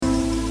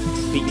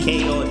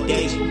BK all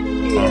day.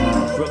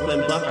 Brooklyn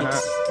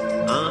Buckets.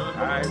 All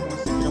right,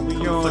 once again, we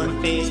From on.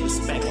 the fans'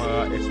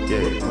 perspective.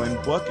 It's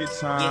Brooklyn Bucket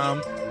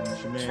time.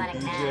 It's your man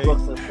DJ.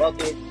 Brooklyn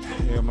Bucket.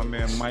 Here, my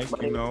man Mike,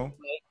 you know.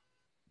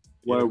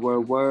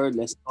 Word.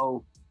 Let's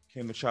go.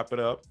 Came to chop it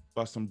up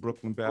about some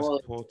Brooklyn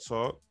basketball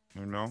talk,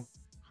 you know.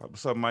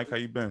 What's up, Mike? How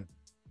you been?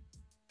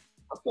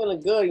 I'm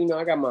feeling good. You know,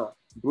 I got my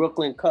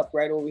Brooklyn Cup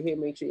right over here.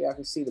 Make sure y'all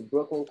can see the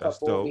Brooklyn Cup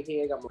That's over dope.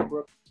 here. Got my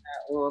Brooklyn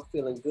hat on.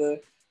 Feeling good.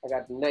 I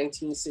got the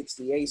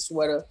 1968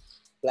 sweater.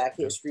 Black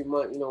History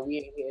Month. You know, we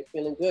in here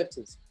feeling good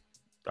today.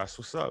 That's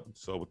what's up.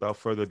 So without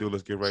further ado,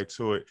 let's get right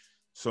to it.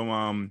 So,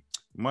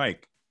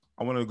 Mike,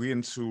 I want to get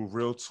into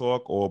real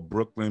talk or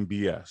Brooklyn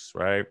BS,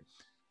 right?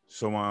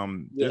 So,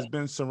 there's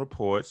been some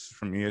reports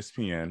from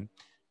ESPN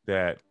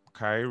that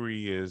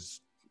Kyrie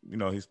is, you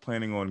know, he's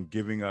planning on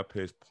giving up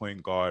his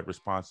point guard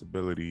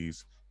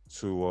responsibilities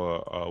to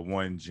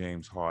one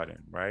James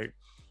Harden, right?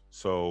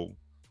 So,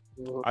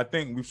 I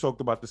think we've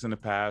talked about this in the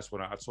past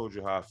when I told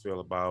you how I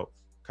feel about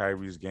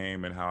Kyrie's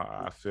game and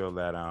how I feel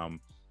that,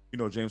 you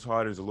know, James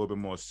Harden is a little bit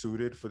more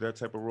suited for that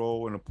type of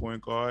role in a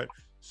point guard.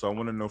 So I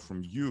want to know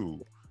from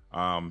you,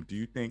 do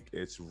you think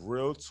it's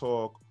real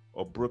talk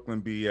or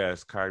Brooklyn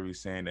BS, Kyrie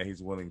saying that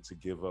he's willing to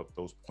give up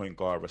those point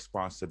guard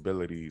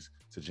responsibilities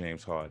to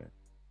James Harden?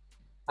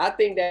 I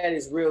think that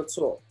is real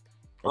talk.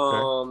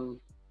 Okay.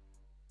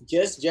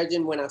 Just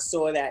judging when I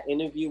saw that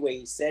interview where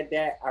he said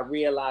that, I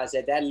realized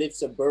that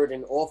lifts a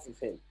burden off of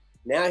him.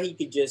 Now he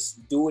could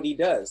just do what he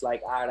does.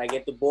 Like, all right, I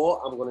get the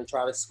ball, I'm going to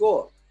try to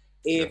score.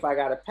 If I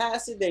got to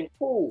pass it, then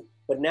cool.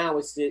 But now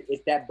it's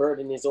that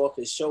burden is off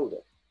his shoulder.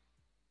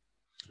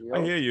 You know?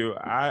 I hear you.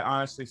 I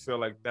honestly feel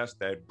like that's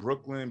that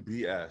Brooklyn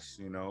BS,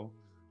 you know,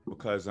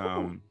 because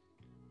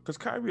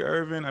Kyrie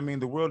Irving, I mean,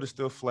 the world is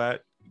still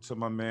flat to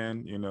my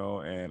man, you know,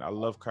 and I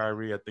love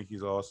Kyrie. I think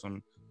he's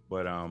awesome.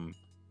 But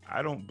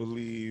I don't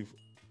believe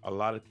a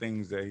lot of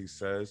things that he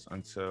says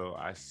until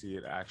I see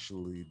it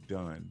actually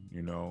done,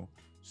 you know.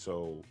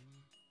 So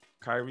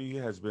Kyrie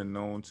has been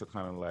known to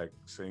kind of like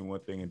say one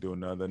thing and do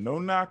another. No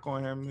knock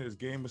on him. His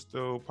game is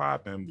still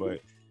popping. But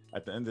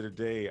at the end of the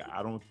day,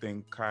 I don't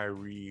think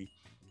Kyrie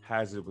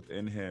has it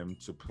within him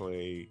to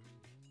play.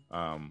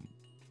 I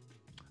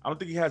don't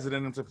think he has it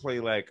in him to play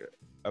like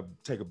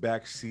take a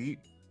back seat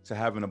to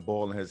having a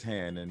ball in his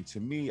hand. And to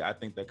me, I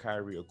think that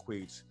Kyrie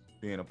equates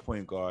being a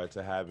point guard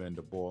to having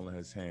the ball in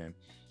his hand.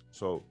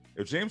 So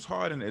if James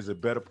Harden is a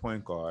better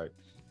point guard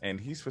and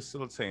he's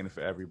facilitating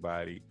for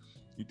everybody,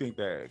 you think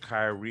that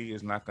Kyrie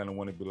is not going to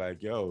want to be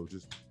like, yo,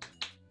 just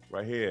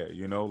right here,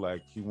 you know,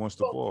 like he wants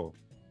the ball.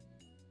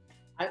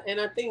 I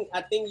think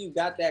you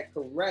got that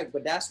correct,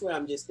 but that's where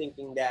I'm just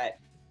thinking that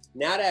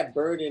now that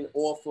burden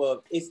off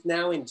of, it's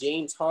now in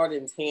James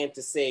Harden's hand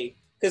to say,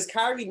 because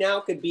Kyrie now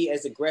could be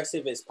as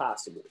aggressive as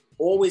possible.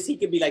 Always he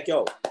could be like,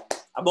 yo,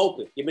 I'm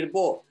open, give me the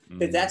ball.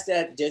 Because that's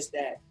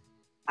that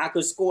I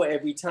could score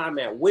every time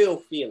at will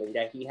feeling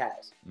that he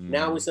has.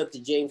 Now it's up to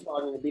James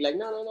Harden to be like,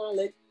 no,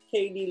 let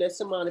KD, let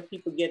some other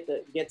people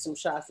get some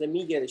shots, let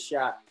me get a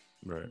shot.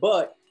 Right.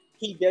 But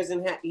he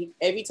doesn't have,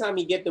 every time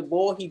he get the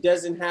ball, he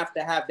doesn't have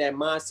to have that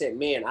mindset,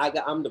 man,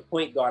 I'm the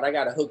point guard, I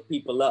got to hook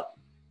people up.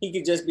 He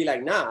could just be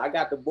like, nah, I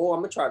got the ball,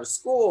 I'm going to try to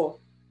score.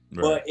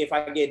 Right. But if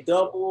I get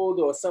doubled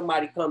or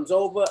somebody comes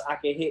over, I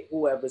can hit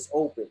whoever's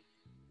open.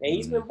 And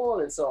he's been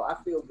balling, so I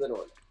feel good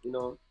on it, you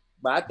know.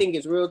 But I think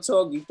it's real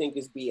talk. You think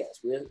it's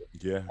BS. Really?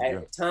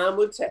 Yeah. Time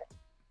will tell.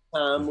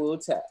 Time will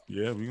tell.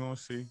 Yeah, we're going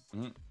to see.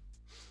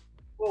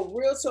 Well,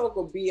 real talk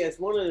or BS,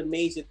 one of the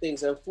major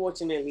things,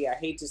 unfortunately, I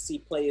hate to see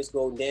players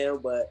go down,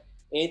 but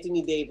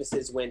Anthony Davis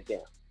has went down,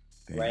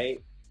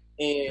 right?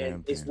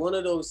 And it's one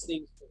of those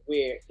things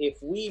where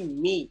if we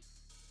meet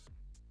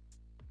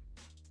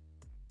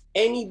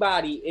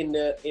anybody in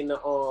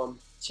the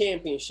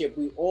championship,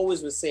 we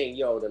always were saying,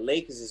 yo, the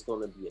Lakers is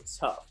going to be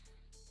tough.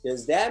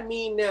 Does that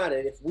mean now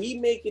that if we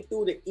make it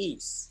through the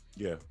East,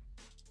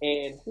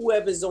 and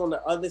whoever's on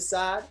the other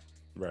side,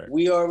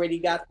 we already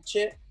got the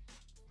chip?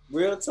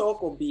 Real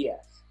talk or BS?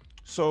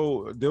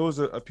 So there was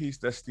a piece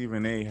that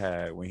Stephen A.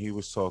 had when he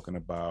was talking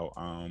about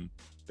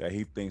that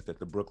he thinks that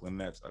the Brooklyn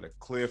Nets are the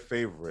clear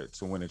favorite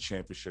to win a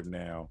championship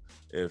now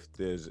if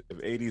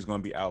AD is going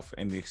to be out for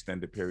any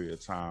extended period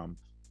of time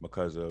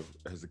because of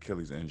his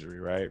Achilles injury,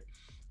 right?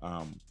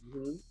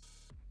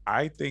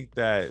 I think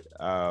that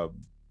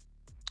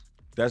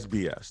that's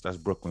BS. That's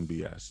Brooklyn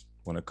BS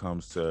when it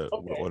comes to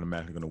we're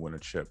automatically going to win a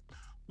chip.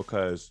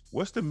 Because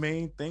what's the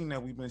main thing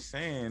that we've been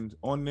saying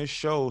on this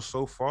show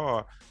so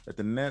far that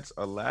the Nets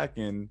are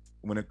lacking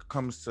when it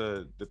comes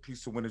to the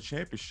piece to win a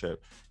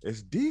championship?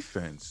 It's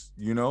defense,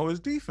 you know,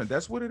 it's defense.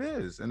 That's what it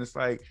is. And it's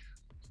like,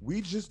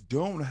 we just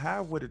don't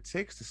have what it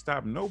takes to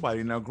stop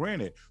nobody. Now,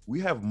 granted,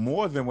 we have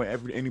more than what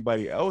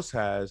anybody else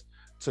has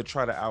to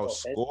try to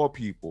outscore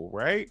people,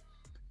 right?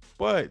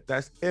 But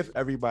that's if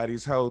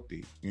everybody's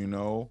healthy, you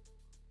know.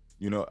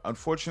 You know,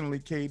 unfortunately,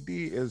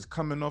 KD is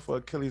coming off an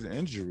Achilles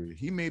injury.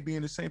 He may be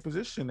in the same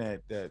position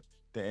that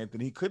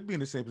Anthony. He could be in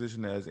the same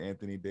position as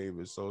Anthony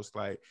Davis. So it's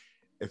like,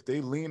 if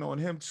they lean on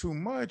him too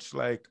much,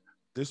 like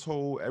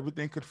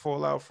everything could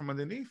fall out from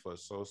underneath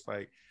us. So it's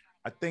like,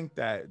 I think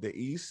that the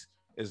East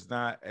is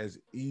not as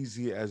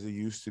easy as it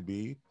used to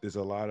be. There's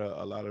a lot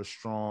of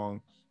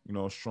strong,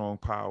 strong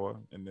power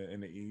in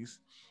the East.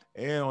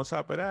 And on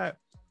top of that,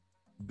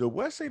 the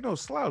West ain't no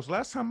slouch.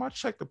 Last time I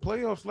checked the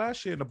playoffs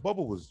last year, and the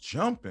bubble was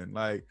jumping.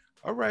 Like,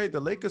 all right, the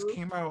Lakers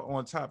came out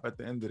on top at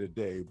the end of the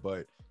day,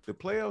 but the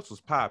playoffs was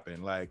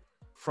popping. Like,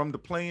 from the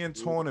play-in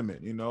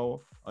tournament,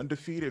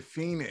 undefeated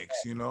Phoenix,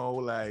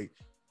 like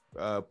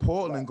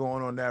Portland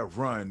going on that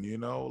run,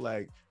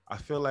 like I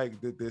feel like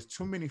there's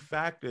too many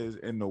factors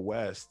in the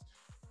West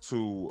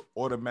to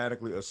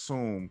automatically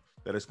assume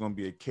that it's going to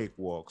be a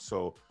cakewalk.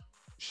 So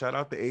shout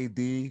out to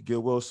AD,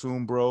 get well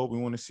soon, bro. We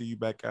want to see you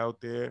back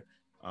out there.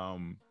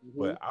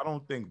 But I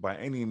don't think by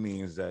any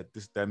means that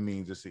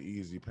means it's an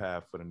easy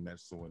path for the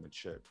Nets to win the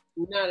chip.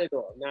 Not at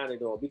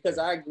all. Because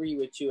I agree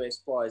with you as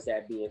far as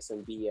that being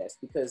some BS.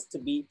 Because to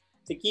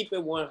keep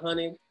it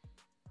 100,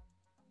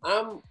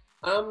 I'm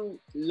a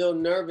little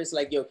nervous.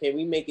 Like, yo, can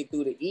we make it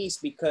through the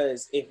East?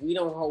 Because if we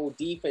don't hold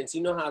defense,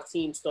 you know how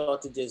teams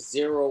start to just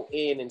zero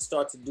in and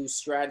start to do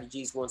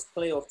strategies once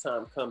playoff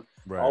time comes.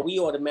 Right. Are we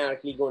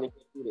automatically going to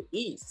get through the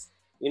East?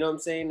 You know what I'm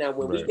saying? Now,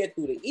 when we get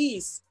through the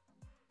East,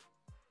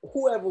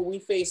 whoever we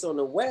face on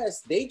the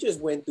West, they just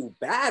went through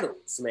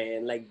battles,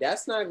 man. Like,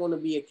 that's not going to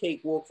be a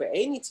cakewalk for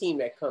any team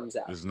that comes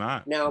out. It's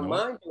not. Now,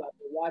 mind you, I've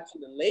been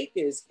watching the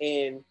Lakers,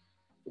 and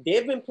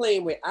they've been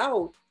playing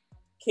without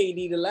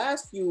KD the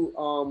last few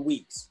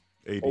weeks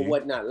or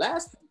whatnot,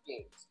 last few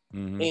games.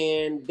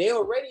 And they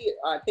already,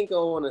 I think, are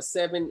on a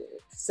seven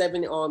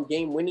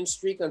game winning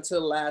streak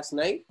until last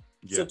night.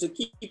 Yeah. So to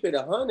keep it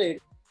 100,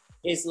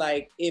 it's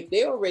like if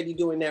they're already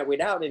doing that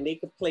without and they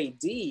could play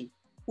D,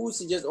 who's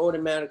to just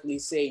automatically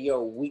say,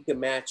 yo, we can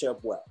match up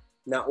well.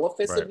 Now,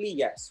 offensively,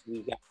 yes, we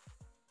got it.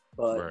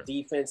 But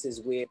defense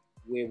is where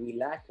we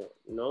lack it,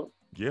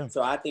 Yeah.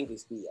 So I think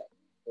it's BS.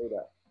 Straight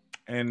up.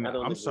 And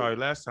I'm sorry,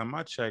 last time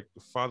I checked,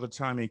 Father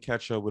Time ain't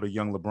catch up with a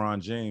young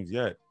LeBron James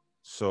yet.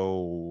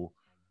 So,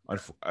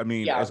 I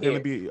mean, it's going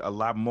to be a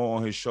lot more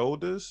on his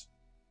shoulders.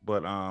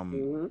 But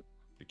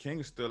the King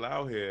is still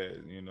out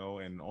here, and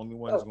the only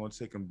one that's going to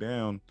take him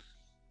down.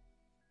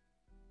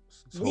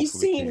 We've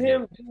seen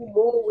him do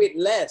more with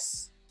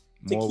less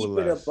to keep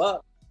it a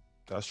buck.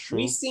 That's true.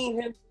 We've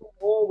seen him do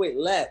more with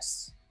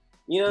less.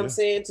 You know what I'm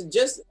saying? To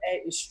just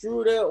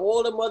Schroeder,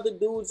 all them other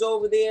dudes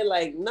over there,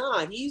 like,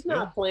 nah, he's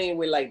not playing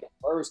with like the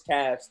first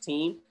Cavs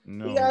team.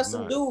 No, he got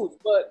some dudes,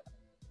 but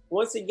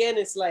once again,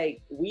 it's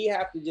like we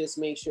have to just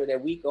make sure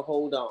that we can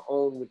hold our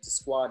own with the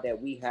squad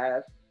that we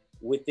have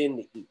within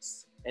the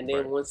East. And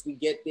then once we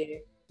get there,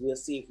 we'll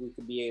see if we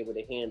could be able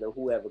to handle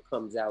whoever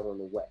comes out on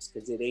the West,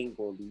 because it ain't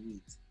going to be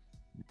easy.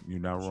 You're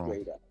not wrong.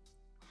 Straight up.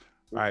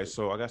 All right,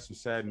 so I got some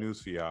sad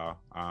news for y'all.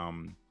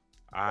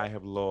 I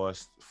have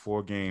lost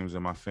 4 games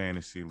in my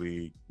fantasy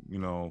league,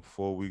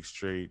 4 weeks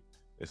straight.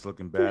 It's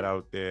looking bad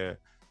out there.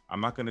 I'm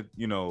not going to,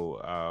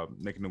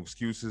 make no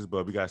excuses,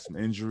 but we got some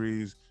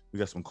injuries. We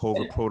got some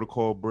COVID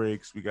protocol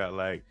breaks. We got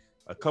like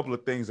a couple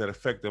of things that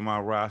affected my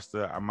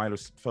roster. I might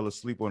have fell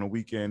asleep on a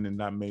weekend and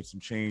not made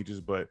some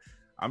changes, but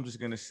I'm just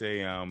going to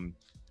say,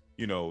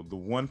 the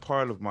one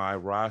part of my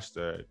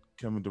roster,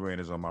 Kevin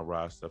Durant is on my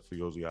roster, for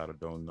those of y'all that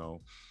don't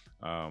know.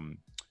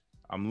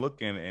 I'm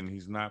looking and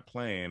he's not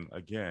playing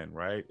again,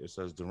 right? It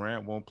says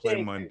Durant won't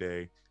play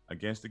Monday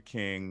against the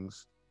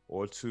Kings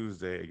or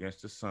Tuesday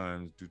against the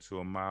Suns due to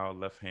a mild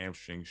left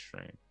hamstring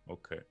strain.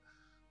 Okay.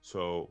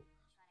 So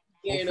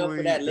gearing up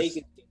for that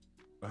Lakers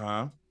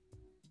game.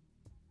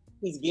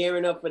 He's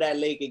gearing up for that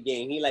Lakers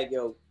game. He like,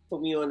 yo,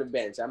 put me on the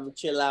bench. I'm gonna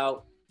chill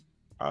out.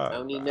 I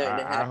don't need nothing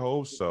to happen. I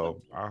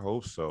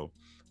hope so.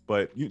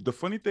 But the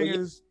funny thing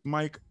is,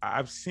 Mike,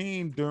 I've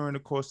seen during the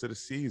course of the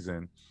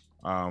season,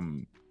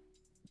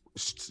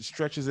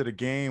 stretches of the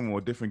game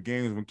or different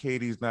games when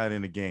KD's not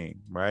in the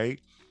game, right?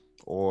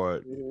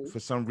 Or for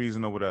some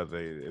reason or whatever,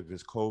 if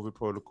it's COVID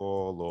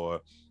protocol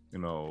or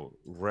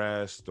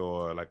rest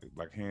or like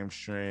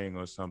hamstring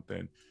or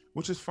something,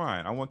 which is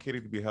fine. I want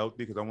KD to be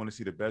healthy because I want to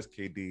see the best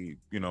KD,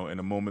 in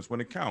the moments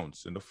when it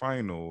counts, in the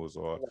finals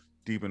or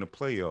deep in the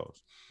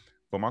playoffs.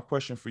 But my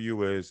question for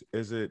you is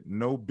it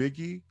no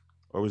biggie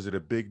or is it a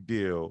big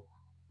deal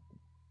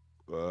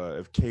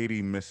if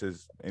KD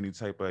misses any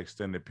type of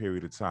extended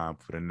period of time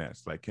for the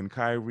Nets? Like, can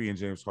Kyrie and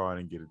James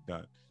Harden get it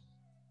done?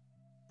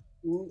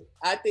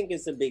 I think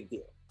it's a big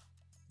deal.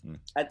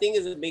 I think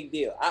it's a big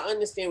deal. I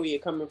understand where you're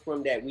coming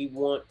from, that we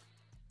want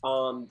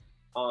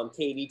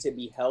KD to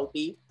be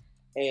healthy.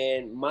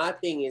 And my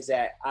thing is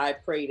that I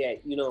pray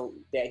that,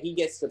 that he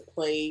gets to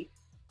play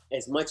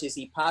as much as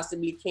he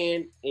possibly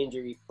can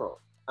injury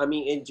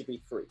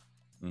free.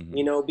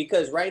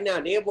 Because right now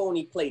they've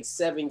only played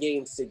 7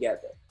 games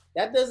together.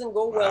 That doesn't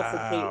go well for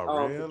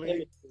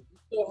KD.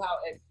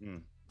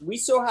 Really? We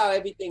saw how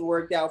everything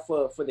worked out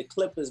for the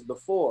Clippers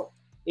before.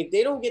 If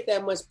they don't get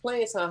that much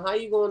playing time, how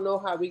you gonna know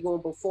how we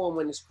gonna perform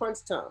when it's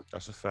crunch time?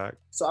 That's a fact.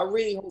 So I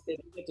really hope that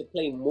they get to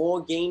play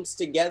more games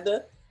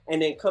together,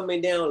 and then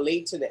coming down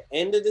late to the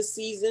end of the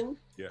season,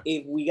 Yeah.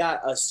 if we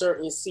got a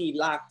certain seed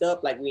locked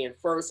up, like we in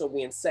first or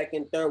we in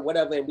second, third,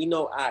 whatever, and we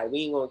know, all right,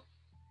 we ain't gonna,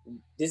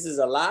 this is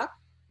a lock,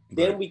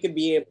 then Right. we could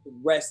be able to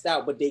rest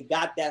out. But they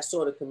got that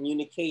sort of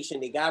communication.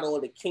 They got all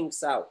the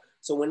kinks out.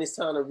 So when it's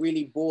time to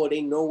really board,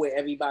 they know where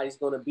everybody's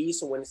gonna be.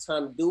 So when it's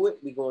time to do it,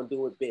 we're gonna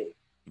do it big.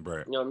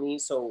 Right. You know what I mean?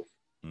 So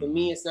for Mhm.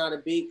 me, it's not a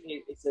big,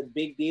 it's a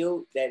big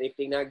deal that if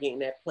they're not getting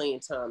that playing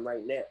time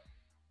right now.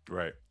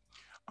 Right.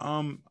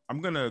 I'm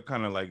gonna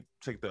kind of like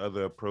take the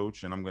other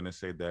approach, and I'm gonna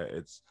say that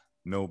it's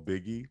no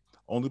biggie,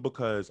 only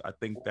because I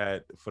think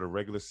that for the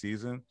regular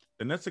season,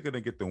 the Nets are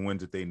gonna get the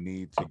wins that they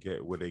need to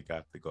get where they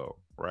got to go.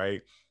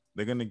 Right.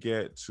 They're gonna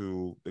get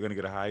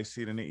a high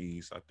seed in the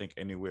East. I think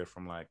anywhere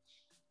from like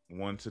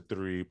 1 to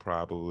 3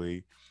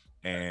 probably,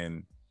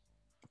 and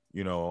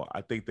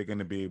I think they're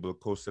gonna be able to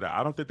coast to that.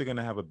 I don't think they're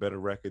gonna have a better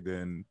record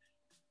than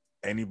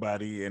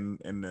anybody in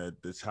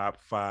the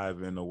top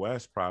 5 in the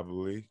West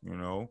probably.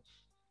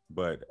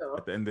 But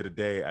at the end of the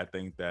day, I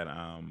think that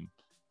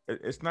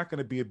it's not going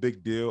to be a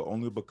big deal,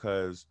 only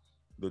because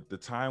the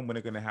time when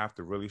they're going to have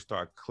to really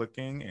start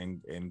clicking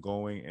and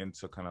going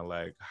into kind of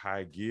like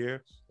high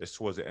gear is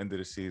towards the end of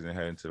the season,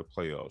 heading to the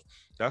playoffs.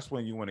 That's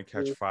when you want to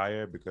catch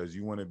fire, because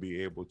you want to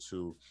be able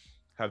to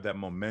have that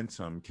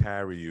momentum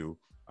carry you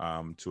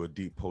to a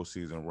deep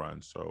postseason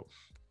run. So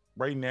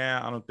right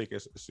now, I don't think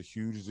it's a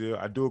huge deal.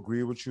 I do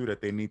agree with you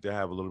that they need to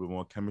have a little bit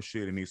more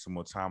chemistry. They need some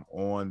more time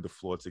on the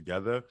floor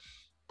together.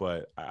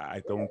 But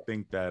I don't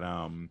think that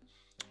in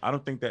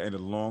the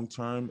long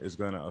term is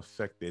going to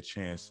affect their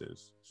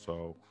chances.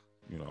 So,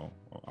 I'm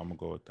gonna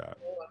go with that.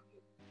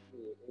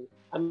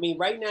 I mean,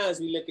 right now,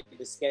 as we look at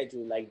the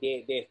schedule, like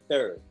they're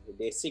third,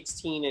 they're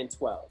 16 and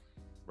 12.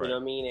 Right. You know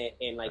what I mean?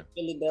 And like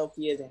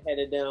Philadelphia is ahead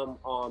of them.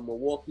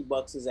 Milwaukee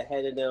Bucks is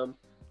ahead of them.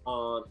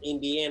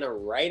 Indiana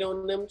right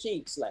on them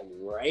cheeks, like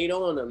right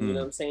on them. You know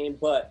what I'm saying?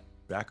 But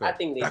I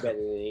think they're better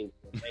than Indiana.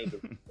 I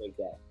ain't gonna take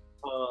that.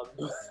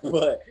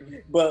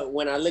 But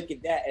when I look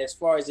at that, as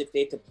far as if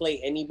they to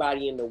play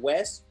anybody in the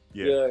West,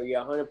 you're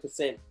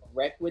 100%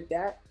 correct with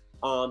that.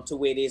 To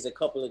where there's a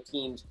couple of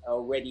teams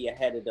already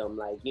ahead of them,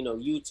 like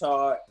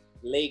Utah,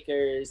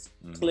 Lakers,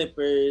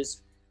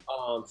 Clippers,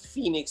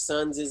 Phoenix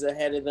Suns is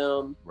ahead of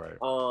them. Right.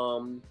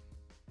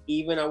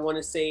 Even I want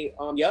to say,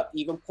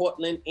 even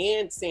Portland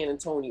and San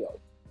Antonio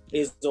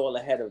is all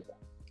ahead of them.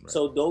 Right.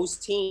 So those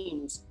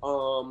teams,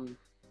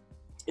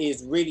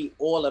 is really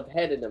all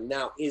ahead of them.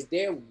 Now, is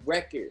their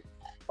record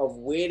of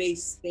where they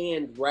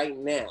stand right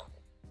now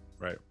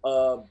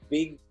a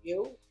big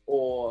deal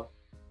or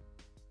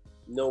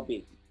no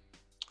biggie?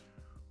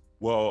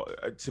 Well,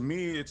 to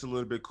me, it's a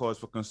little bit cause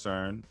for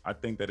concern. I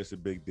think that it's a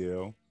big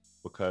deal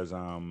because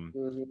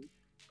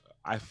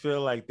I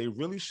feel like they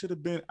really should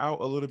have been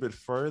out a little bit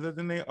further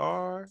than they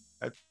are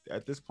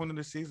at this point in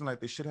the season. Like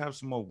they should have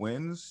some more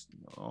wins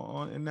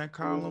in that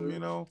column,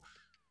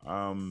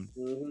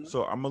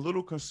 So I'm a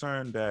little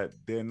concerned that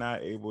they're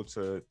not able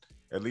to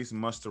at least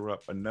muster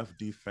up enough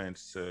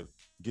defense to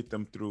get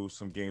them through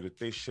some games that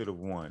they should have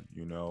won.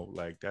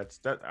 Like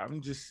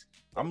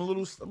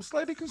I'm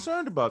slightly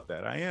concerned about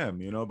that. I am,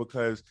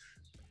 because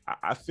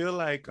I feel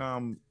like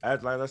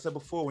as I said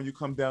before, when you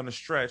come down the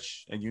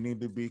stretch and you need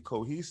to be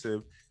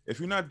cohesive, if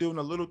you're not doing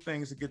the little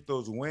things to get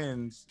those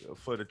wins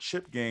for the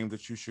chip game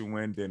that you should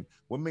win, then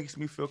what makes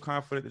me feel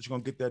confident that you're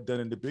gonna get that done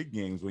in the big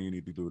games when you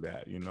need to do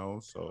that?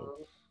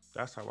 So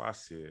that's how I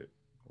see it.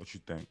 What you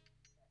think?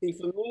 See,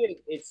 for me,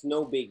 it's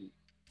no biggie.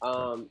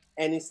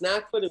 And it's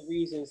not for the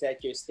reasons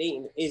that you're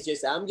stating. It's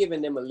just I'm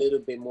giving them a little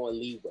bit more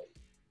leeway.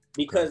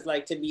 Because,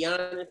 like, to be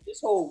honest,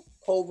 this whole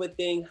COVID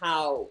thing,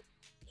 how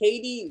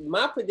KD,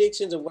 my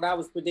predictions of what I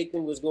was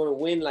predicting was going to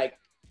win, like,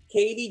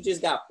 KD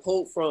just got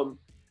pulled from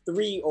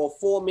 3 or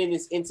 4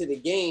 minutes into the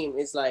game.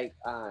 It's like,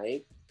 all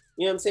right.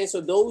 You know what I'm saying?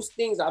 So those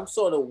things I'm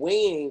sort of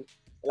weighing,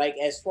 like,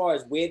 as far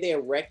as where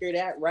their record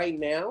at right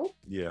now.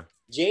 Yeah.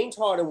 James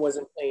Harden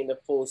wasn't playing the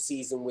full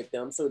season with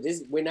them. So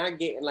we're not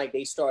getting like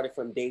they started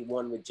from day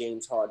one with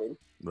James Harden.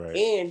 Right.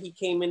 And he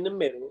came in the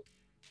middle.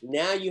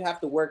 Now you have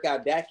to work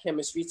out that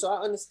chemistry. So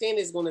I understand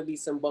there's going to be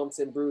some bumps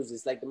and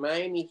bruises. Like the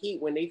Miami Heat,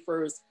 when they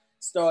first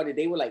started,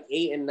 they were like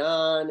 8 and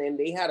 9, and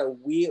they had a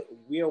real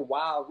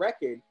wild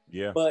record.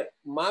 Yeah. But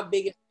my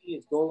biggest thing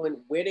is going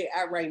where they're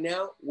at right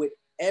now with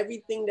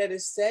everything that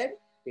is said.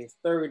 They're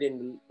third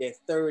in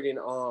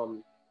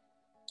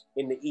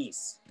the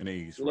East. In the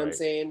East, you know what I'm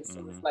saying?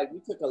 So it's like we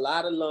took a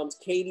lot of lumps.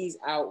 KD's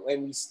out,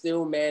 and we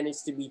still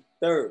managed to be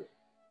third.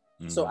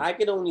 So I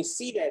could only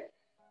see that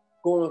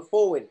going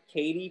forward.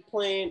 KD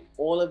playing,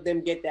 all of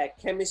them get that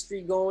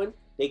chemistry going.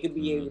 They could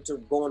be able to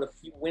go on a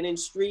few winning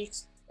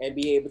streaks and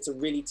be able to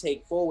really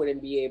take forward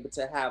and be able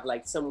to have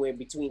like somewhere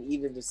between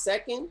either the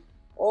second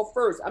or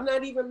first. I'm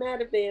not even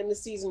mad if they end the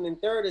season in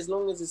third, as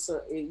long as it's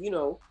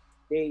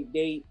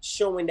they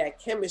showing that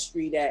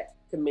chemistry that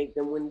can make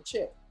them win the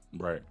chip.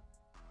 Right.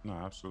 No,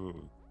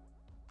 absolutely.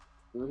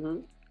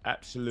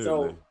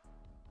 Absolutely.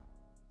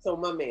 So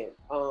my man,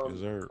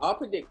 our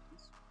predictions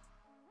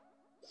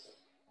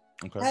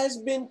has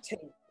been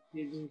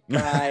tainted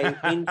by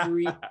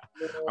injury.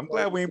 I'm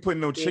glad we ain't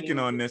putting no chicken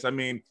on this. I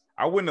mean,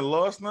 I wouldn't have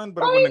lost none,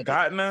 but I wouldn't have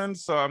got none.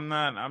 So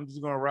I'm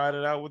just gonna ride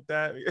it out with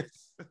that.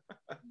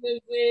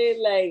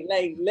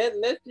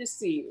 Let's just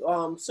see.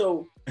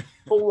 So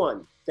for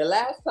one, the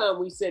last time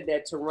we said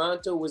that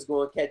Toronto was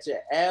going to catch a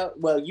L.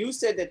 Well, you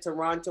said that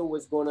Toronto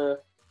was going to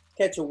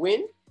catch a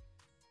win.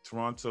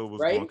 Toronto was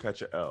right? going to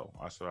catch a L.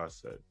 That's what I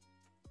said.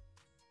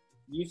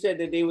 You said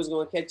that they was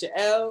going to catch a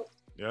L.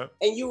 Yep.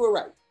 And you were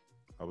right.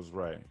 I was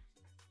right.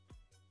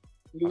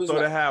 You I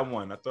thought I had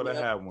one. I thought I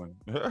had one.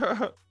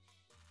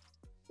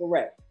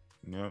 Correct.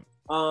 Yep.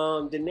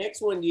 The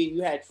next one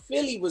you had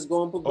Philly was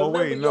going. Oh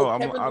wait, no,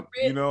 I'm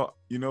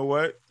you know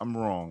what? I'm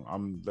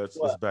wrong. Let's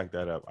back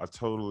that up. I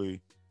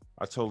totally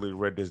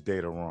read this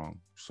data wrong.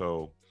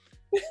 So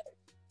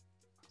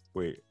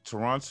wait,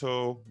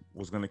 Toronto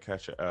was gonna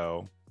catch an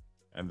L,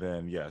 and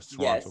then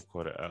Toronto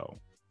caught an L.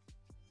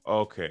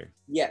 Okay.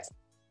 Yes.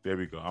 There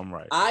we go. I'm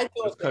right.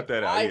 Let's cut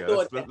that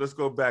out. Let's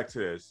go back to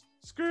this.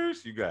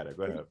 Scrooge, you got it.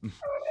 Go ahead.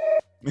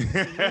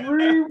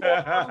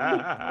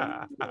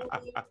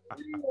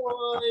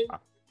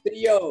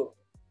 Yo,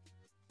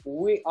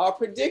 our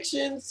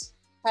predictions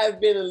have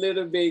been a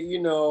little bit,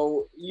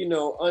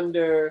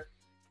 under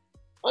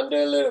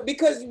a little,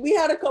 because we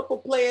had a couple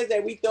players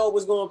that we thought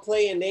was going to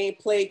play and they ain't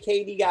played.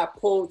 KD got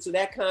pulled, so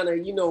that kind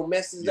of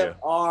messes up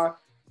how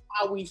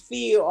we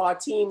feel our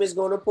team is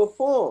going to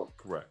perform.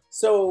 Correct.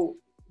 So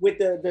with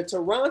the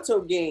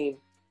Toronto game,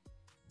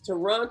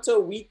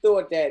 we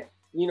thought that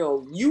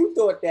you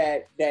thought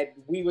that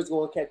we was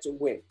going to catch a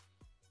win,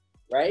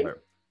 right?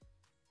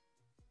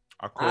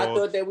 I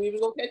thought that we was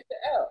going to catch the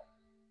L.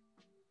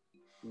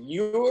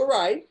 You were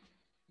right.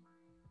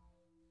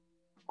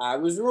 I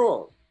was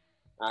wrong.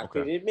 I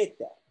could admit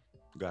that.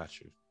 Got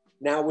you.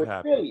 Now with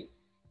Philly,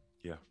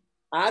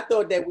 I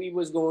thought that we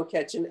was going to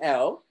catch an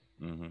L.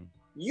 Mm-hmm.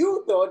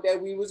 You thought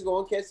that we was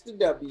going to catch the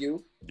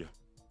W. Yeah.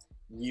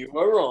 You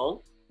were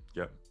wrong.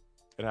 Yep.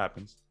 It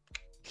happens.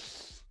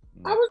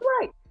 I was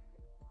right.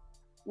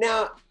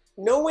 Now,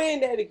 nowhere in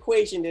that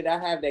equation did I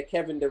have that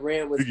Kevin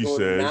Durant was going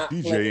to not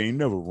DJ play. ain't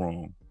never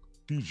wrong.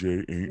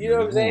 DJ ain't. You know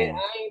what I'm saying?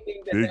 I ain't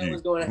think that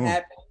was going to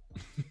happen.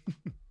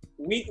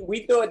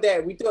 We thought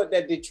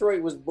that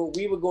Detroit was, but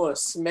we were going to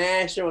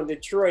smash on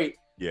Detroit.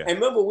 Yeah. And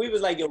remember, we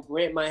was like, yo,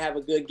 Grant might have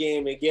a good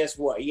game, and guess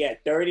what? He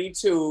had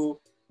 32.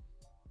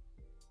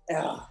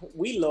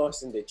 We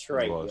lost in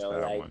Detroit,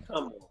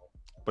 come on.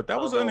 But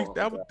that was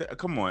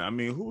come on. I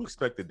mean, who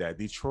expected that?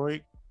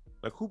 Detroit.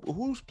 Like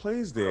who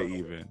plays there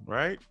even,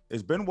 right?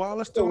 Is Ben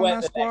Wallace still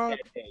on that squad?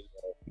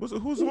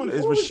 Who's on?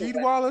 Is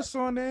Rasheed Wallace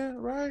on there,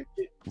 right?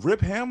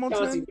 Rip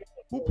Hamilton.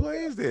 Who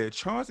plays there?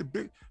 Chauncey,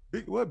 Big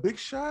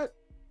Shot,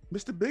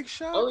 Mr. Big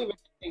Shot. I don't even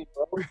think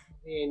Rose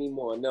there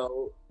anymore.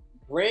 No,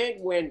 Grant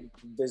went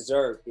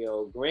berserk.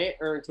 Grant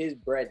earned his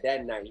bread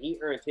that night. He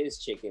earned his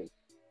chicken.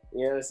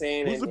 You know what I'm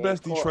saying? Who's the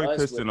best Detroit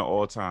Piston of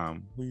all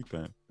time? Who you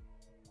think?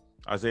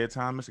 Isaiah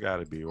Thomas got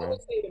to be, right? I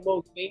would say the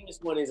most famous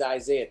one is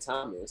Isaiah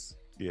Thomas.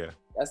 Yeah,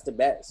 that's the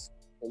best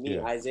for me.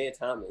 Isaiah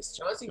Thomas,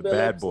 Chauncey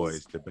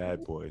Billups. The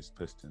bad boys,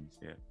 Pistons.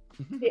 Yeah,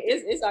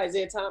 it's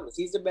Isaiah Thomas.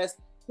 He's the best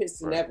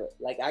Piston ever.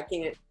 Like I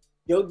can't.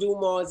 Joe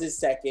Dumars is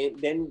second.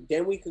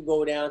 Then we could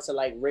go down to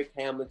like Rick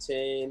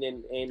Hamilton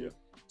and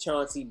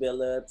Chauncey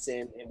Billups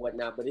and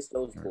whatnot. But it's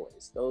those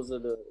boys. Those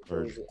are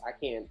I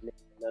can't name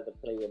another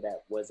player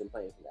that wasn't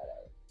playing for that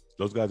era.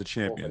 Those guys are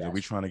champions, and we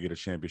trying to get a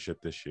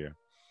championship this year.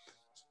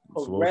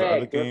 So what was the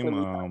other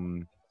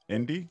game?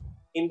 Indy.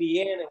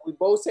 Indiana. We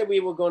both said we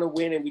were going to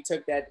win, and we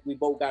took that. We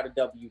both got a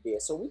W there,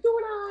 so we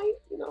doing all right.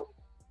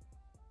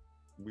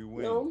 We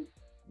win.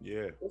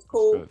 Yeah, it's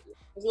cool.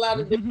 There's a lot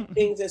of different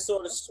things that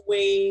sort of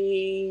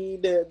sway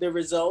the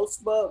results,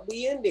 but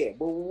we in there.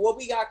 But what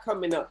we got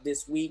coming up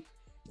this week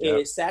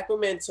is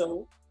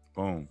Sacramento,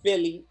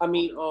 Philly.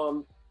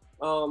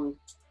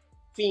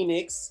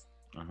 Phoenix,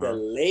 the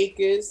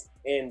Lakers,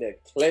 and the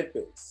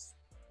Clippers.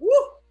 Woo!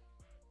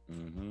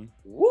 Mm-hmm.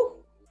 Woo!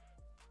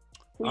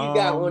 Who you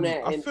got on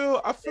that?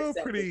 I feel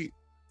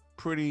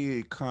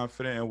pretty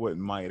confident in what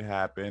might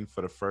happen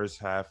for the first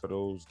half of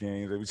those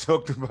games that we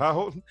talked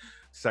about,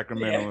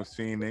 Sacramento and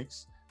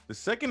Phoenix. The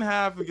second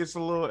half, it gets a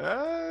little. I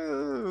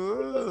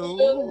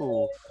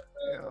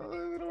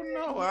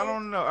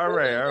don't know. All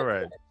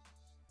right.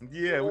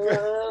 Yeah. We got,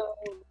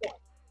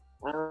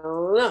 I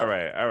don't know. All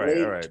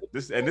right.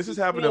 This is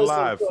happening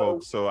live,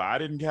 folks. So I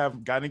didn't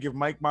give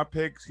Mike my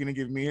picks. He didn't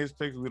give me his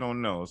picks. We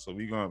don't know. So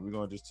we're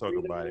gonna just talk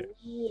about it.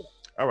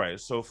 All right.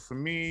 So for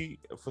me,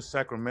 for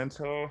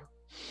Sacramento,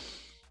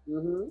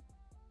 I'm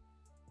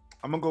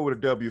gonna go with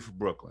a W for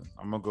Brooklyn.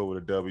 I'm gonna go with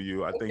a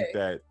W. I think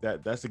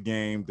that's a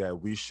game that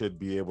we should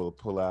be able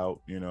to pull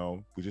out.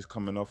 We're just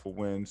coming off a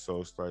win,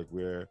 so it's like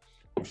we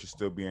should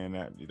still be in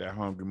that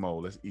hungry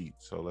mode. Let's eat.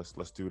 So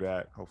let's do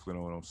that. Hopefully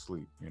no one don't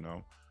sleep.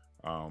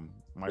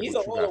 Mike, these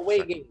are all away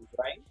games,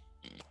 right?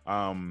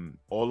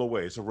 All the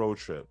way. It's a road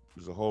trip.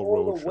 It's a whole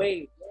road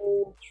trip.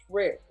 Road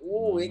trip.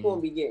 Ooh, they're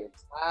gonna be getting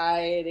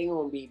tired. They're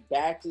gonna be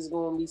back. Is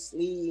gonna be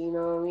sleep. You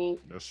know what I mean?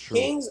 That's true.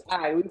 Kings, all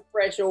right, we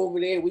fresh over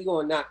there. We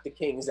gonna knock the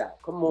Kings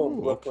out. Come on,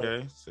 Brooklyn.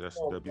 Okay, so that's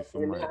a W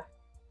for Mike.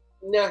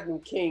 knock them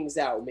Kings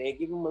out, man.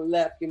 Give them a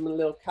left, give them a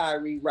little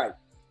Kyrie right.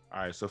 All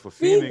right, so for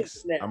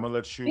Phoenix Phoenix, now. I'm gonna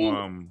let you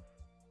Phoenix.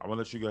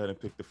 go ahead and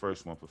pick the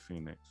first one for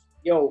Phoenix.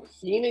 Yo,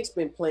 Phoenix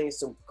been playing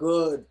some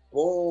good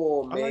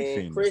ball, man. I like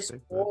Phoenix. Chris They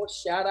good. Paul,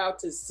 shout out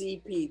to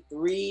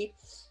CP3.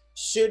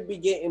 Should be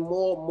getting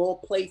more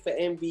play for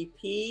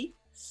MVP.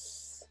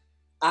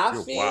 I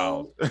You're feel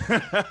wild.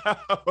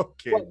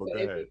 Okay, what, but for go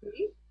ahead.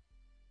 MVP?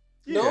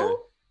 Yeah.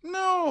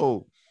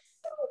 No.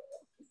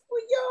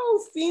 Well, yo,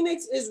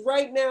 Phoenix is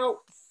right now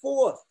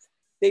fourth.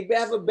 They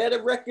have a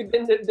better record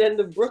than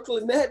the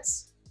Brooklyn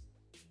Nets.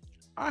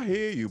 I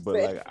hear you, but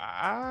Man. like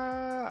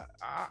I'm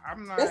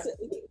not.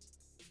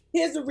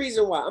 Here's the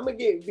reason why. We're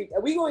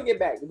gonna get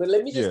back, but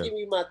let me just give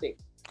you my thing.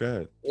 Go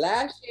ahead.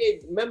 Last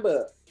year,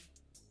 remember,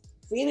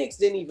 Phoenix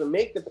didn't even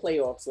make the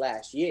playoffs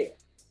last year.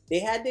 They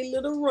had their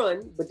little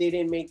run, but they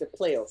didn't make the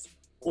playoffs.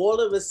 All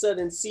of a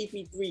sudden,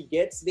 CP3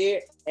 gets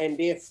there, and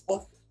they're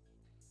fourth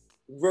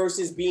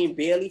versus being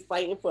barely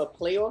fighting for a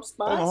playoff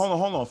spot.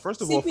 Hold on.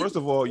 First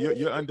of all,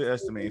 you're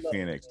underestimating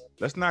Phoenix.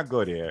 Let's not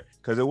go there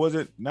because it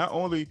wasn't not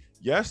only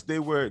yes they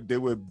were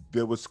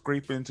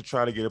scraping to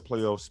try to get a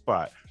playoff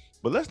spot,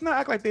 but let's not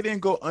act like they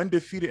didn't go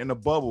undefeated in the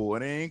bubble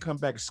and they ain't come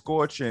back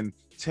scorching,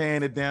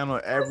 tearing it down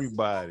on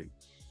everybody.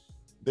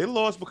 They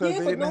lost because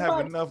they didn't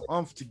have enough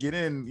oomph to get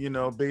in,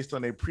 based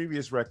on their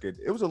previous record.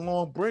 It was a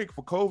long break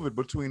for COVID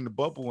between the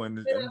bubble and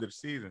the end of the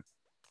season.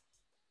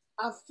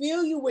 I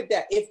feel you with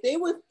that. If they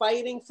were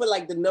fighting for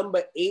like the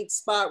number 8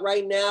 spot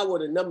right now or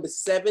the number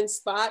 7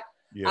 spot,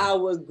 I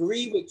would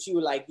agree with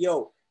you. Like,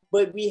 yo,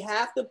 but we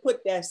have to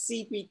put that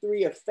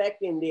CP3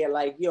 effect in there.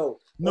 Like, yo,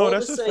 no,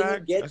 that's a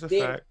fact. That's a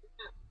fact.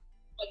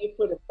 Fighting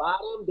for the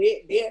bottom.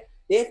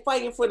 They're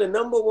fighting for the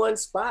number 1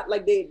 spot.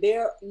 Like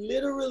they're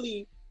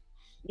literally,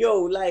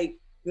 yo, like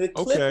the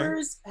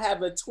Clippers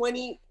have a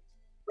 20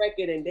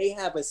 record and they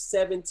have a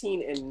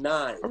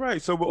 17-9. All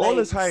right, so with all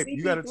this hype,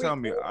 you got to tell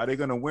me, are they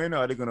gonna win or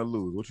are they gonna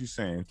lose? What you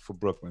saying for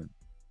Brooklyn?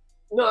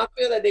 No, I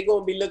feel like they're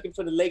gonna be looking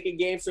for the Laker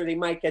game, so they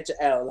might catch an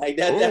L like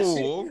that.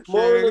 Oh,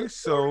 okay.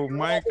 So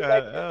Mike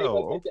got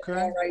L. Okay,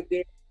 right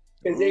there,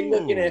 because they're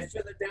looking at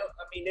Philadelphia.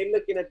 I mean, they're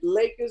looking at the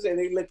Lakers and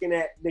they're looking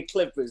at the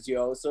Clippers,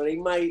 yo. So they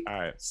might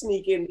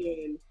sneak in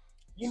there and.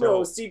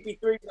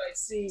 CP3 might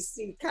see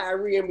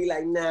Kyrie and be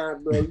like, nah,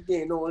 bro, you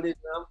getting all this,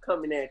 I'm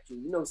coming at you.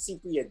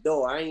 CP a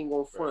door. I ain't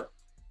gonna front.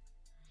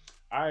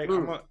 All right,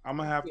 I'm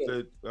gonna have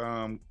to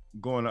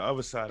go on the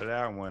other side of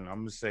that one. I'm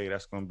gonna say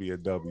that's gonna be a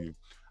W.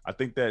 I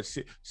think that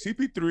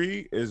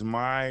CP3 is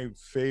my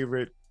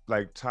favorite,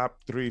 like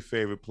top 3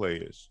 favorite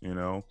players,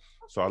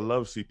 So I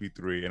love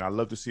CP3 and I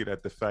love to see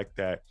that the fact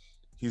that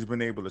he's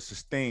been able to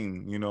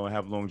sustain, and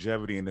have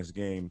longevity in this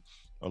game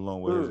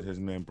along with his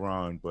man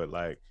Bron. But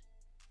like,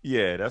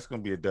 yeah, that's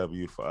going to be a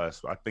W for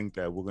us. I think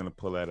that we're going to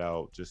pull that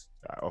out just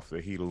off the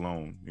heat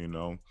alone,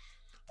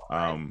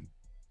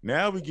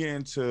 Now we get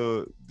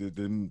into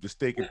the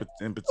steak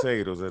and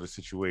potatoes of the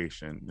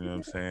situation. You know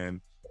what I'm saying?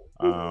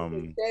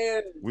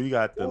 We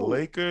got the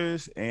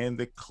Lakers and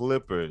the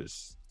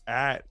Clippers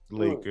at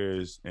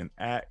Lakers and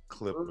at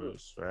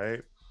Clippers,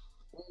 right?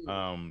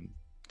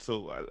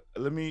 So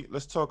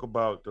let's talk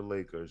about the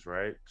Lakers,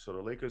 right? So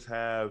the Lakers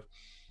have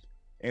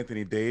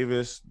Anthony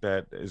Davis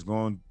that is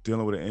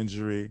dealing with an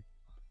injury.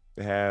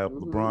 They have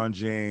LeBron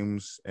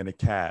James and a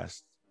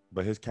cast,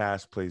 but his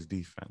cast plays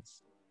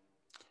defense.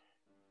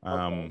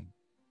 So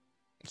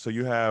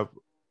you have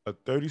a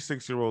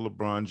 36-year-old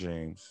LeBron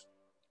James,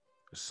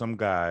 some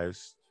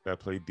guys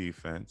that play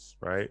defense,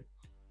 right?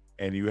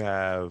 And you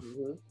have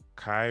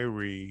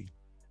Kyrie,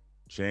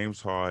 James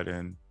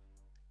Harden,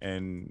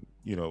 and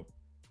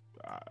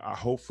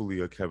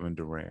hopefully a Kevin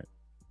Durant,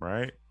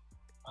 right?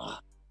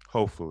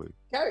 Hopefully.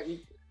 Kyrie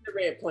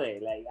Durant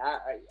playing, like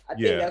I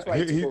think that's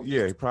why.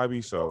 He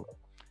probably so.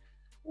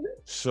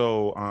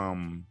 So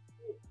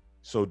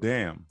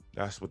damn,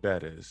 that's what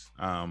that is.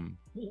 I'm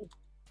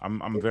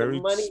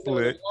very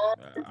split.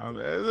 I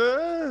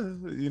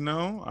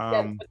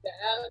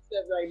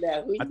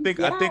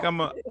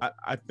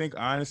think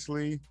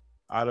honestly,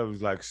 out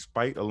of like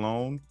spite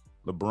alone,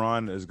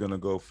 LeBron is gonna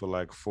go for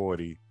like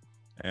 40,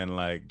 and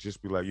like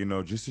just be like,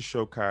 just to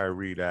show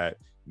Kyrie that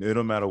it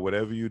don't matter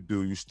whatever you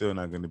do, you're still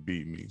not gonna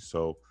beat me.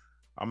 So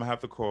I'm gonna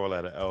have to call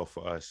that an L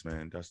for us,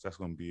 man. That's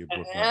gonna be a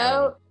Brooklyn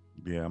L.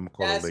 Yeah, I'm gonna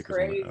call the Lakers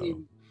an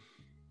L.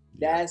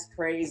 That's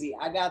crazy.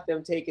 I got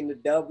them taking the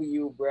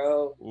W,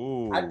 bro.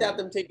 Ooh. I got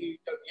them taking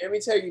the W. Let me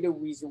tell you the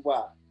reason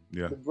why.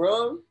 Yeah.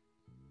 LeBron,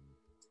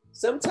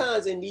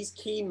 sometimes in these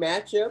key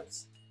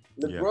matchups,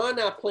 LeBron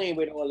not playing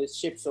with all his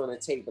chips on the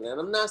table. And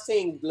I'm not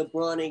saying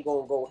LeBron ain't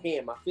gonna go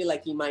ham. I feel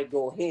like he might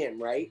go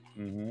ham, right?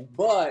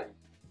 But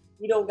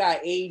you don't got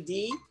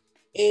AD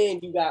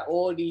and you got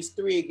all these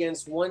 3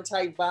 against 1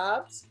 type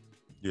vibes.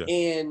 Yeah.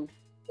 And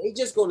they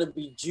just gonna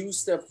be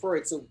juiced up for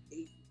it. So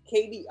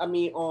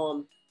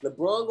LeBron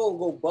gonna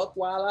go buck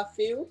wild, I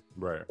feel.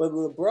 Right. But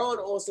LeBron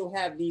also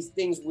have these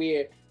things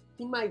where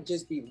he might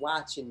just be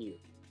watching you.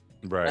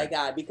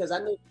 Right. Because I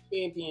know the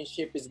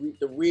championship is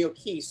the real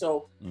key.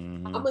 So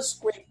Mhm. I'm gonna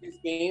scrape this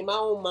game. I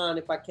don't mind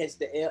if I catch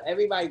the L.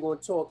 Everybody gonna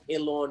talk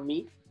ill on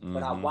me,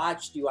 but I Mhm.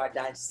 watched you. I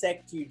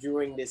dissect you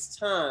during this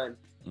time,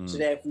 so Mm.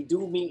 that if we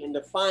do meet in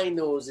the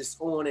finals, it's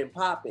on and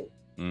popping.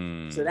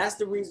 Mm. So that's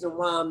the reason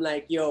why I'm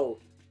like, yo,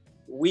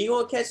 we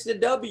gonna catch the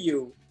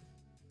W,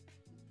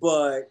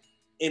 but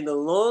in the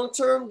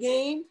long-term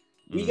game,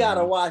 we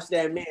gotta watch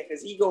that man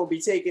because he gonna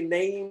be taking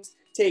names,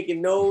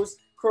 taking notes,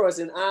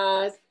 crossing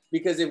eyes.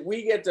 Because if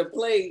we get to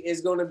play,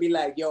 it's gonna be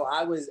like, yo,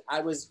 I was,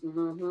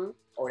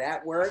 or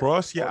that worked.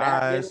 Cross your or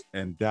that eyes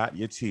and dot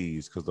your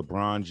T's because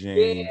LeBron Yeah,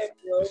 James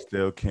bro. is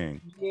still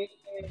king. Yeah,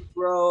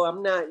 bro.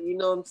 I'm not, you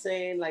know what I'm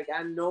saying? Like,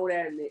 I know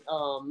that,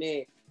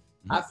 man.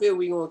 I feel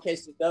we gonna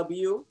catch the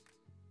W,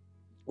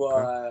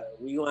 but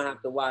we gonna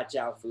have to watch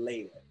out for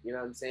later. You know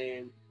what I'm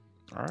saying?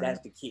 All right. That's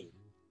the key.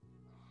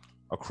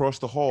 Across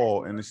the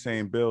hall in the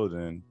same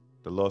building,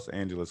 the Los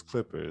Angeles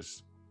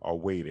Clippers are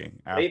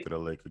waiting after the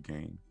Laker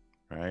game,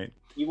 right?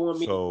 You want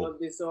me to plug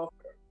this off?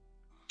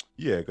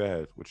 Yeah, go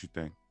ahead. What you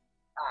think?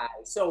 All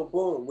right, so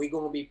boom, we're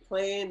gonna be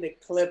playing the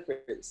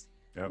Clippers.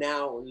 Yep.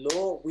 Now,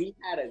 Lord,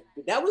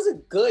 that was a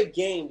good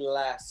game the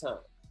last time.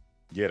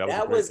 Yeah,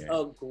 that was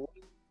a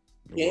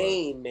great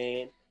game,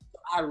 man.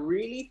 I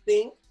really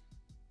think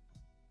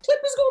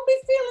Clippers gonna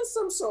be feeling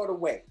some sort of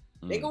way.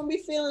 They're gonna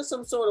be feeling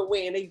some sort of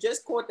way, and they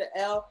just caught the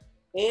L.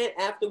 And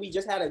after we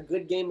just had a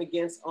good game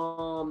against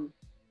the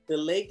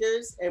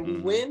Lakers and we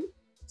win,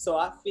 so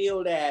I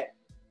feel that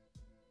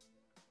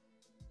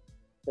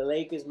the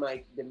Lakers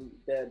might,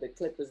 the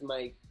Clippers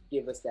might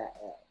give us that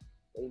L.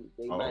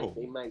 They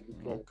might be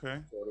feeling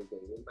okay. Sort of way.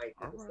 They might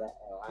give us that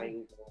L. I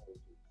ain't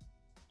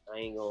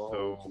gonna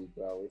hold you,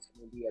 bro. It's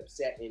gonna be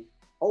upsetting.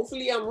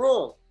 Hopefully, I'm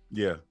wrong.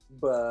 Yeah.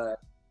 But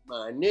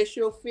my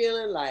initial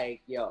feeling,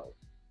 like, yo,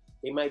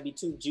 they might be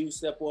too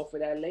juiced up off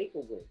of that Laker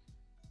win.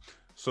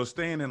 So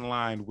staying in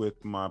line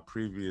with my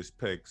previous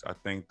picks, I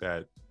think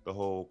that the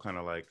whole kind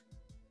of like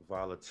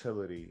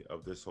volatility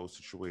of this whole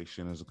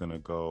situation is going to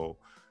go.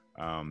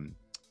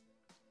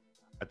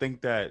 I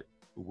think that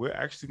we're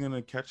actually going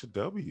to catch a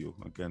W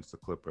against the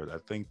Clippers. I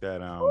think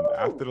that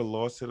after the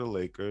loss to the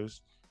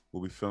Lakers,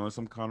 we'll be feeling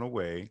some kind of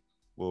way.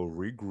 We'll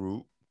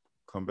regroup,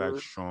 come back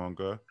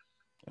stronger,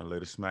 and lay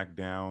the smack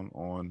down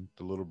on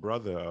the little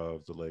brother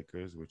of the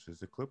Lakers, which is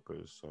the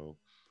Clippers. So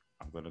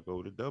I'm going to go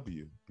with a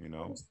W, you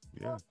know?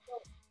 Yeah.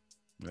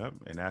 Yep,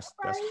 and that's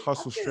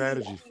hustle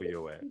strategy for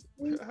your ass.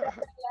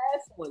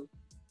 Last one.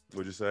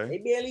 What'd you say? They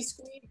barely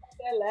squeezed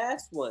that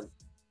last one.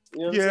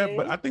 You know what I'm saying?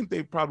 But I think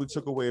they probably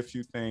took away a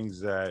few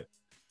things that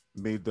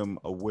made them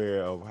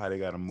aware of how they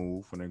got to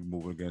move when they're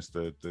moving against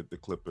the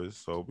Clippers.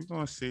 So we're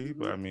going to see.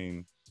 But I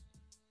mean,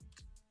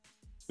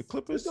 the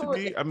Clippers to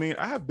me, I mean,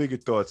 I have bigger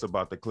thoughts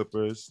about the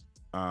Clippers.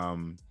 I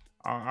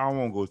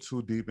won't go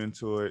too deep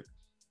into it.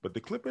 But the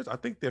Clippers, I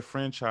think their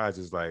franchise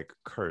is like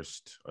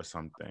cursed or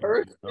something.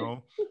 You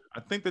know? I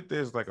think that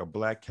there's like a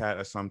black cat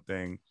or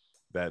something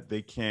that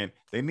they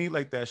need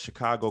like that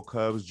Chicago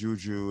Cubs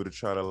juju to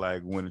try to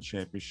like win a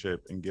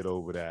championship and get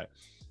over that.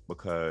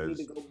 Because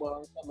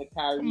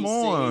come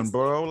on,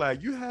 bro.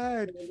 Like you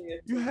had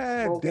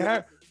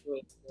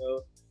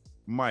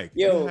Mike,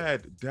 you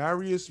had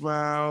Darius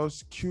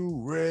Miles,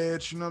 Q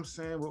Rich, you know what I'm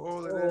saying, with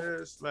all of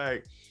this,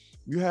 like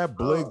you had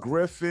Blake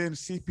Griffin,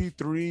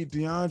 CP3,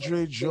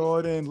 DeAndre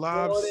Jordan,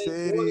 Lob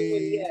City. Jordan when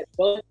he had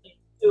Bungie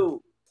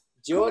too.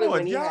 Jordan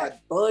when he had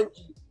Bungie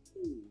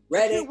too.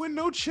 Redick. Didn't win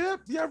no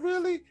chip. Yeah,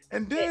 really?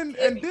 And then,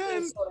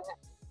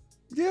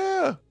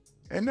 yeah.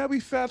 And now we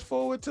fast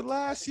forward to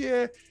last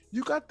year.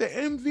 You got the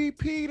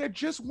MVP that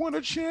just won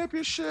a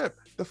championship.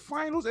 The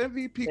finals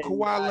MVP,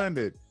 Kawhi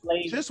Leonard.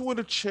 Just won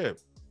a chip.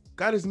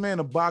 Got his man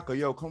Ibaka.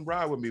 Yo, come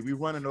ride with me. We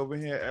running over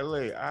here, LA.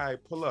 All right,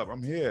 pull up.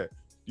 I'm here.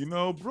 You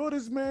know, bro,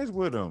 this man's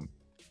with him.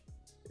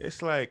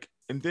 It's like,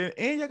 and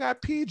you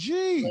got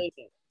PG.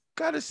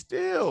 Got to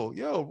steal.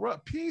 Yo,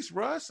 peace,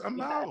 Russ.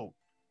 I'm out.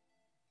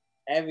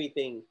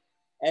 Everything.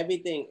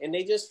 And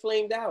they just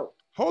flamed out.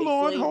 Hold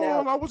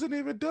on. I wasn't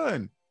even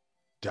done.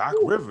 Doc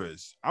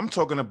Rivers. I'm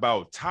talking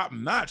about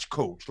top-notch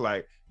coach.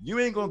 Like, you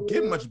ain't going to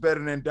get much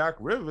better than Doc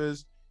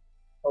Rivers.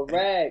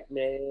 Correct,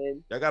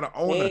 man. I got an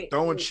owner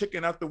throwing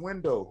chicken out the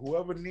window.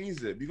 Whoever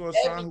needs it. You're going to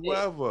sign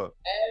whoever.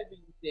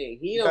 Everything.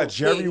 You got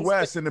Jerry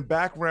West in the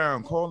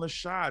background calling the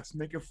shots,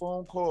 making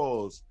phone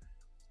calls.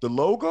 The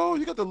logo?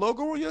 You got the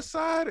logo on your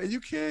side and you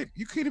can't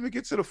even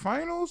get to the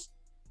finals?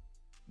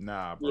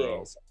 Nah, bro.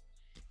 Yes.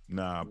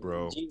 Nah,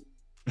 bro.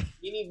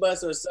 Genie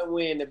Bus or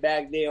somewhere in the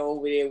back there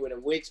over there with a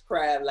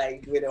witchcraft,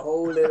 like with a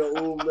whole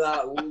little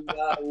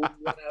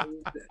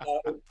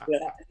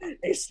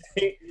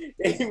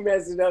they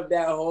messing up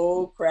that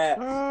whole crap.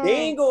 They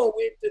ain't gonna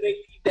win till they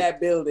leave that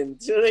building.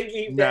 Till they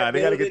leave that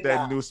they gotta get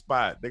that new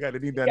spot. They gotta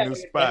need that new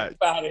spot.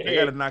 They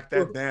gotta knock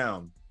that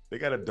down. They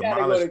gotta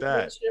demolish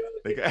that.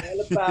 They got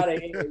out of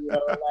here, yo.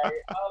 Like,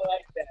 I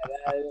like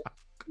that.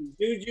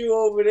 Juju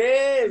over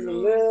there is a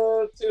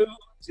little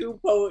too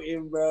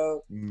potent,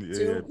 bro. Yeah,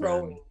 too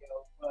potent,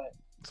 yo. But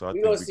so I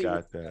think we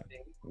got that.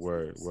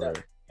 Word.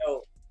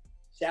 Yo,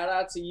 shout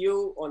out to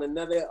you on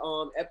another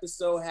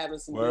episode, having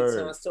some good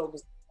Word. times talking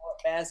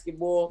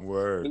basketball.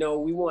 Word. You know,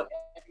 we want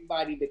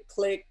everybody to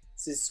click,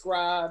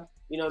 subscribe.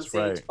 You know what I'm That's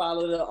saying? right.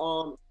 Follow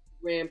the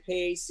Instagram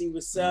page, see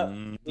what's up.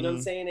 Mhm. You know what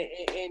I'm saying?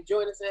 And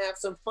join us and have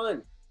some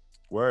fun.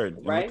 Word.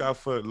 And Right?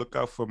 look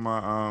out for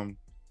my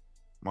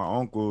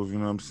uncles, you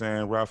know what I'm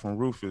saying? Ralph and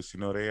Rufus, you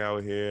know, they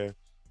out here.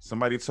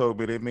 Somebody told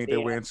me they made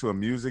their way into a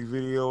music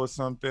video or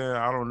something.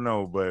 I don't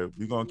know, but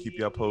we're gonna keep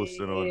y'all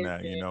posted on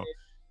that, you know.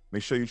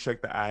 Make sure you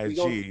check the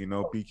IG, you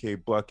know, BK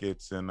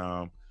Buckets,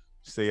 and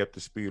stay up to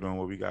speed on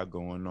what we got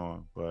going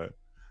on. But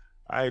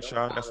all right,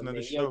 y'all, that's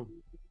another show.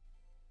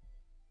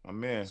 My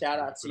man. Shout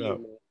out to you,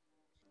 man.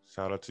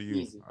 Shout out to you.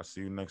 Easy. I'll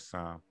see you next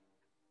time.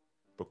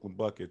 Brooklyn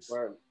Buckets.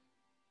 Word.